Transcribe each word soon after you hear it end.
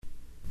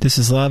This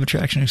is Law of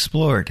Attraction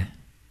Explored.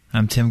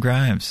 I'm Tim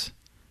Grimes.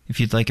 If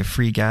you'd like a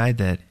free guide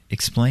that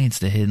explains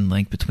the hidden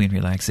link between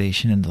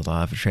relaxation and the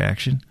Law of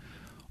Attraction,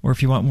 or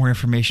if you want more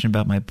information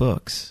about my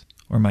books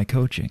or my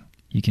coaching,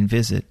 you can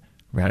visit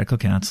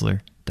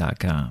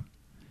RadicalCounselor.com.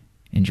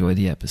 Enjoy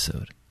the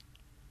episode.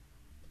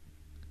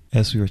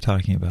 As we were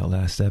talking about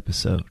last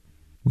episode,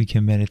 we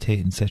can meditate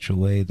in such a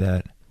way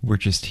that we're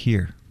just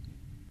here.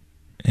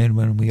 And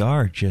when we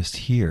are just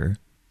here,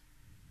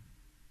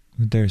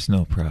 there's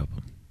no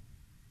problem.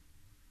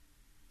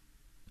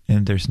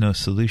 And there's no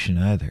solution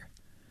either,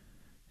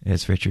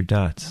 as Richard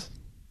Dotz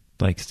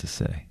likes to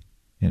say,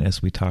 and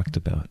as we talked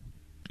about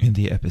in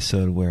the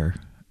episode where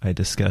I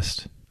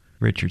discussed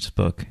Richard's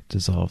book,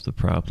 Dissolve the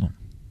Problem.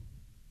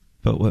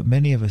 But what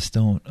many of us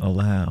don't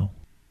allow,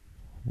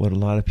 what a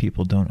lot of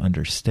people don't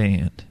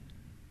understand,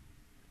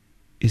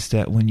 is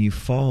that when you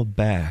fall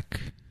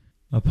back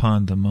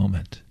upon the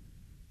moment,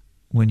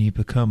 when you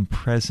become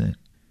present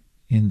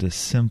in the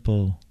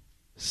simple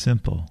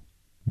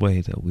way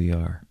that we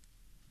are,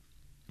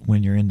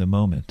 when you're in the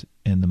moment,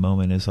 and the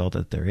moment is all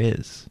that there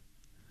is,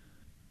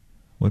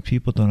 what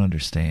people don't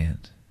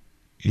understand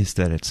is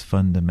that it's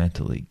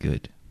fundamentally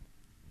good.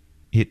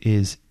 It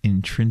is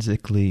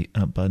intrinsically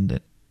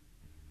abundant.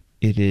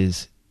 It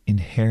is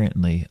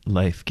inherently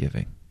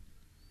life-giving.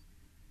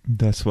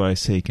 That's why I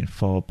say you can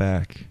fall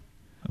back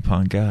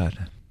upon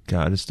God.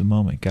 God is the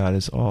moment. God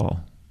is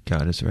all.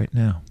 God is right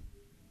now.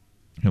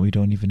 And we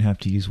don't even have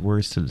to use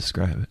words to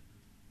describe it.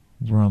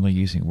 We're only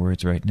using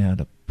words right now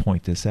to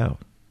point this out.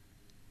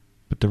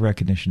 But the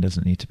recognition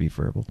doesn't need to be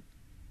verbal.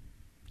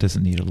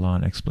 Doesn't need a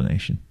long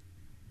explanation.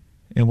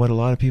 And what a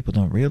lot of people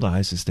don't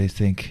realize is they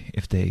think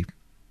if they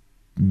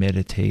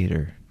meditate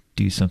or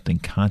do something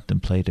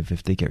contemplative,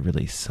 if they get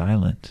really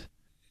silent,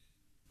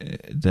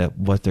 that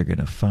what they're going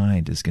to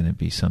find is going to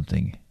be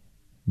something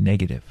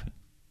negative,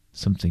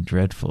 something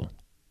dreadful,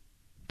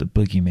 the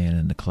boogeyman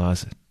in the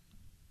closet.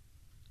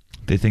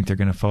 They think they're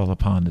going to fall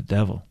upon the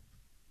devil.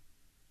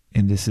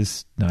 And this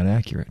is not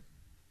accurate.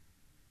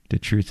 The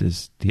truth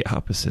is the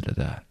opposite of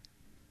that.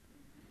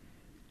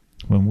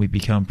 When we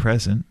become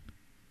present,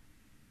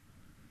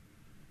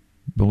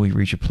 when we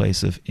reach a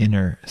place of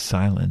inner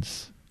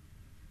silence,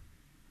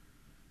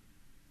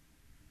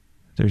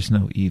 there's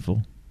no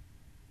evil.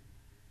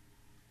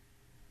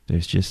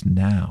 There's just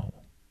now.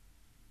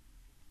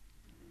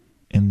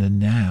 And the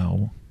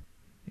now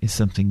is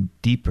something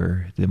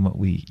deeper than what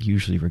we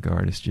usually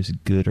regard as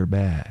just good or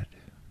bad.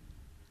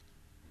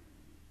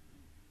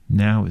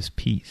 Now is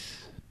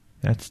peace.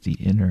 That's the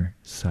inner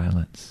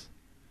silence,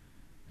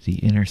 the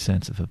inner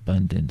sense of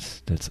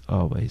abundance that's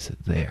always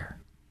there.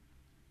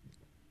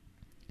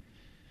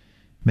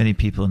 Many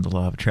people in the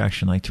Law of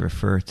Attraction like to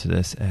refer to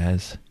this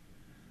as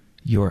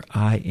your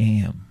I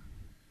am.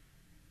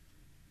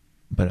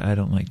 But I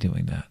don't like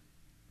doing that.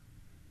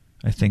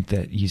 I think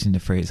that using the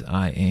phrase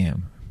I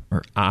am,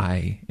 or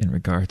I in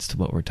regards to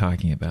what we're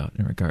talking about,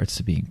 in regards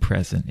to being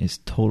present, is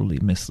totally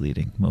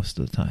misleading most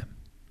of the time.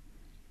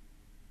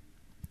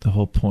 The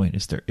whole point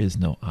is there is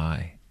no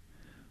I,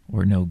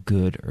 or no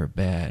good or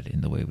bad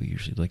in the way we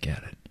usually look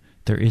at it.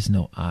 There is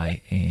no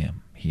I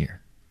am here.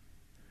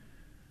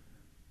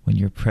 When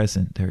you're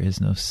present, there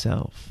is no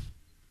self.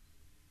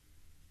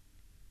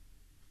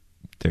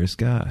 There's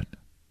God.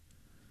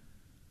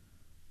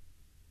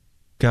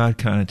 God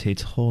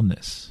connotates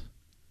wholeness,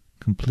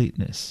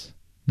 completeness,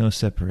 no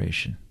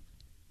separation.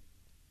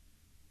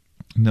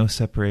 No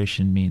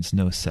separation means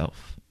no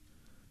self,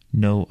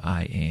 no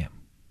I am.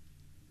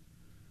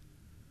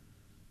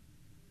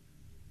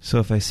 So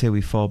if I say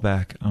we fall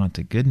back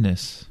onto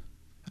goodness,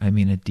 I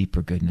mean a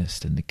deeper goodness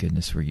than the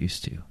goodness we're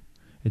used to.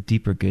 A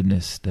deeper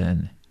goodness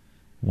than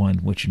one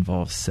which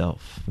involves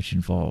self, which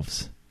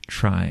involves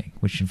trying,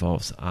 which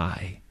involves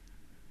I.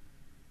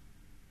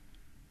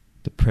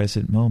 The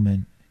present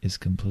moment is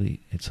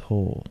complete. It's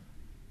whole.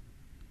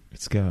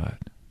 It's God.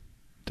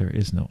 There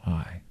is no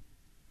I.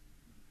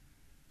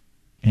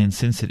 And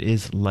since it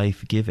is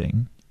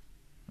life-giving,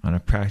 on a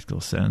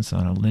practical sense,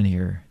 on a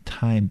linear,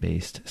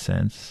 time-based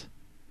sense,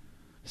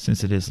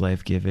 since it is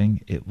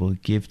life-giving, it will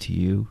give to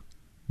you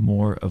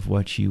more of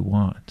what you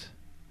want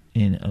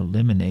and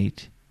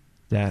eliminate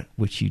that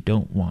which you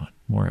don't want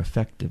more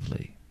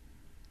effectively.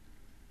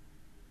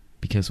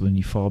 Because when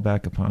you fall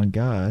back upon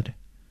God,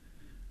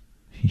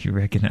 you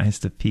recognize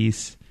the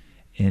peace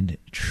and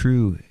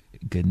true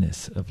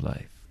goodness of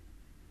life.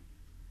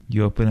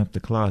 You open up the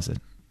closet,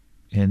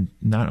 and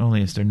not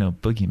only is there no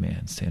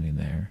boogeyman standing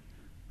there,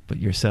 but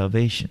your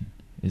salvation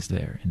is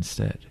there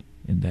instead,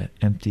 in that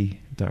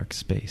empty, dark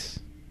space.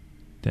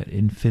 That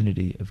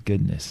infinity of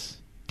goodness,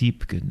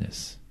 deep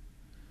goodness,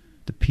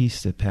 the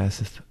peace that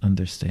passeth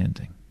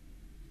understanding,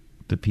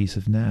 the peace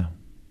of now.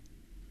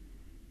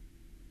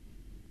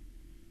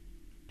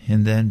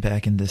 And then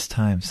back in this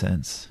time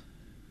sense,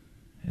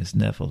 as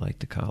Neville liked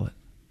to call it,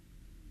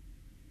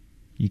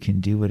 you can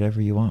do whatever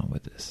you want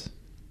with this.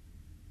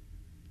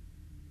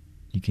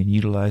 You can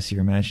utilize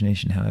your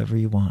imagination however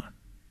you want.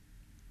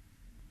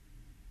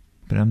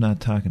 But I'm not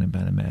talking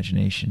about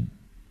imagination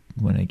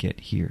when I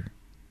get here.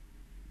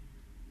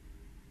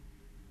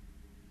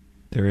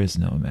 There is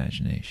no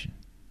imagination.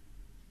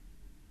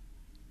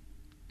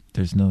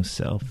 There's no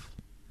self.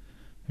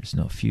 There's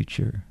no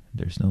future.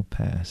 There's no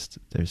past.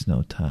 There's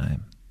no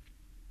time.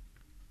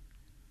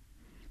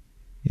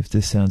 If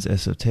this sounds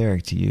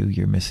esoteric to you,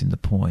 you're missing the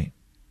point.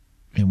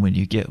 And when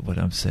you get what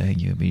I'm saying,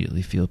 you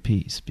immediately feel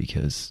peace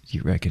because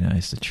you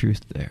recognize the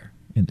truth there.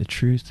 And the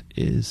truth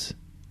is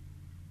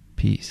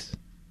peace.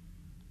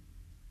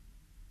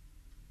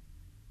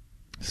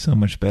 So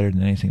much better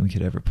than anything we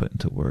could ever put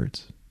into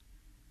words.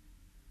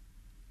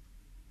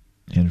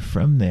 And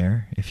from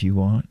there, if you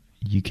want,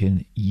 you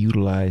can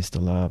utilize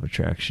the law of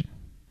attraction.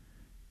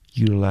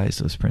 Utilize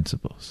those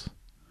principles.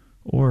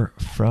 Or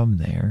from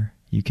there,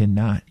 you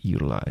cannot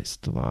utilize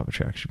the law of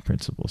attraction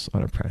principles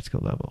on a practical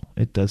level.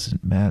 It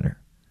doesn't matter.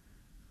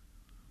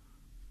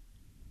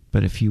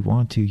 But if you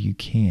want to, you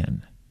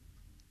can.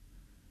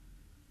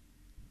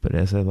 But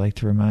as I like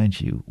to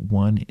remind you,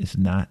 one is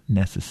not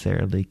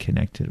necessarily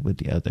connected with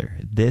the other.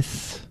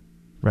 This,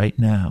 right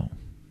now,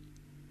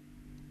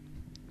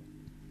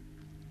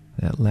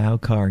 that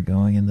loud car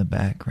going in the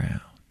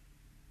background,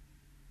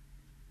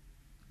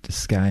 the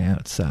sky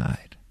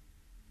outside,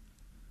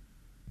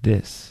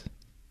 this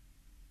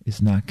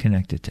is not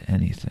connected to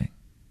anything.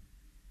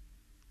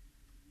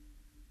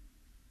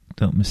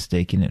 Don't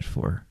mistake it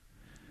for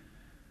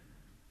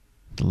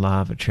the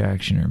law of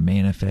attraction or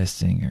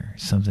manifesting or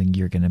something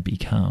you're going to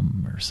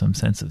become or some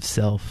sense of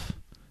self,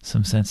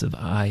 some sense of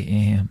I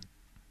am.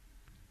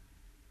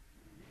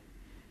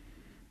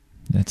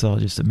 That's all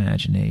just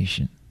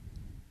imagination.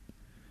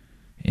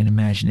 And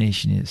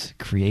imagination is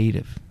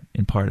creative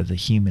and part of the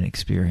human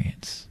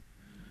experience.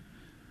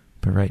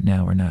 But right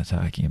now we're not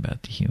talking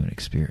about the human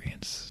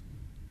experience.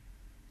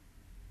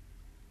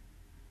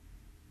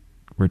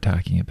 We're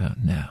talking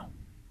about now.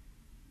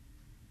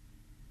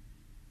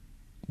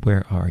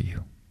 Where are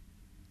you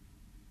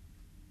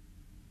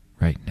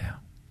right now?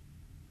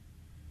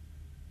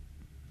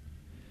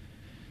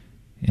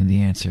 And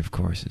the answer, of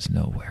course, is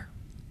nowhere.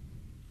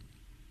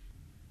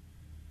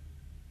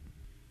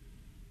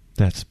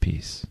 That's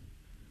peace.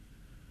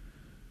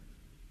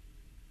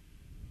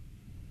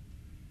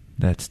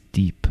 That's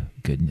deep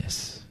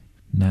goodness,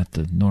 not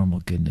the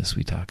normal goodness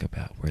we talk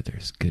about where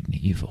there's good and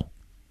evil,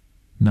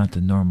 not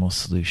the normal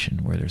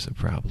solution where there's a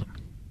problem.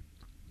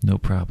 No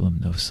problem,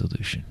 no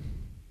solution.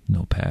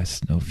 No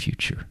past, no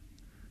future.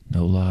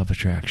 No law of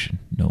attraction,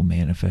 no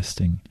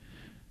manifesting,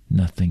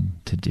 nothing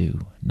to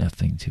do,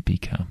 nothing to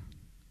become.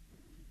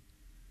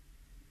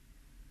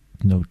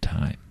 No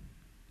time.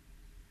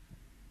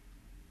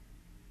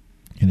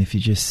 And if you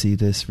just see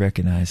this,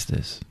 recognize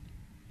this,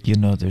 you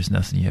know there's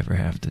nothing you ever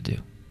have to do.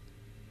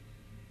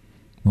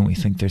 When we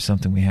think there's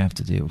something we have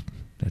to do,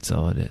 that's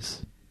all it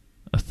is.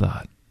 A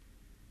thought.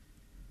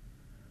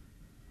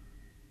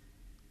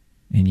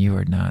 And you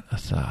are not a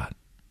thought.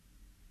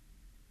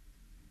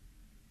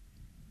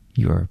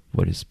 You are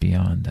what is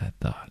beyond that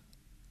thought.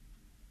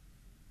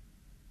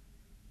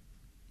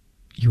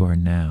 You are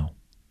now.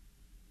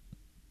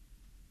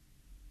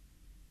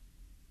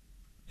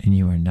 And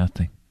you are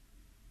nothing.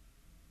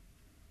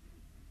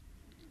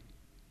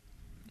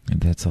 And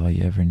that's all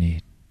you ever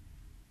need.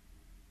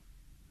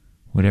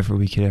 Whatever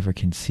we could ever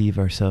conceive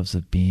ourselves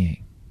of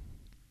being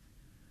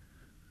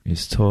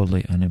is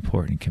totally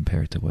unimportant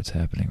compared to what's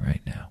happening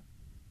right now.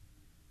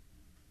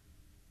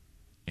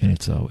 And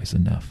it's always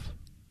enough.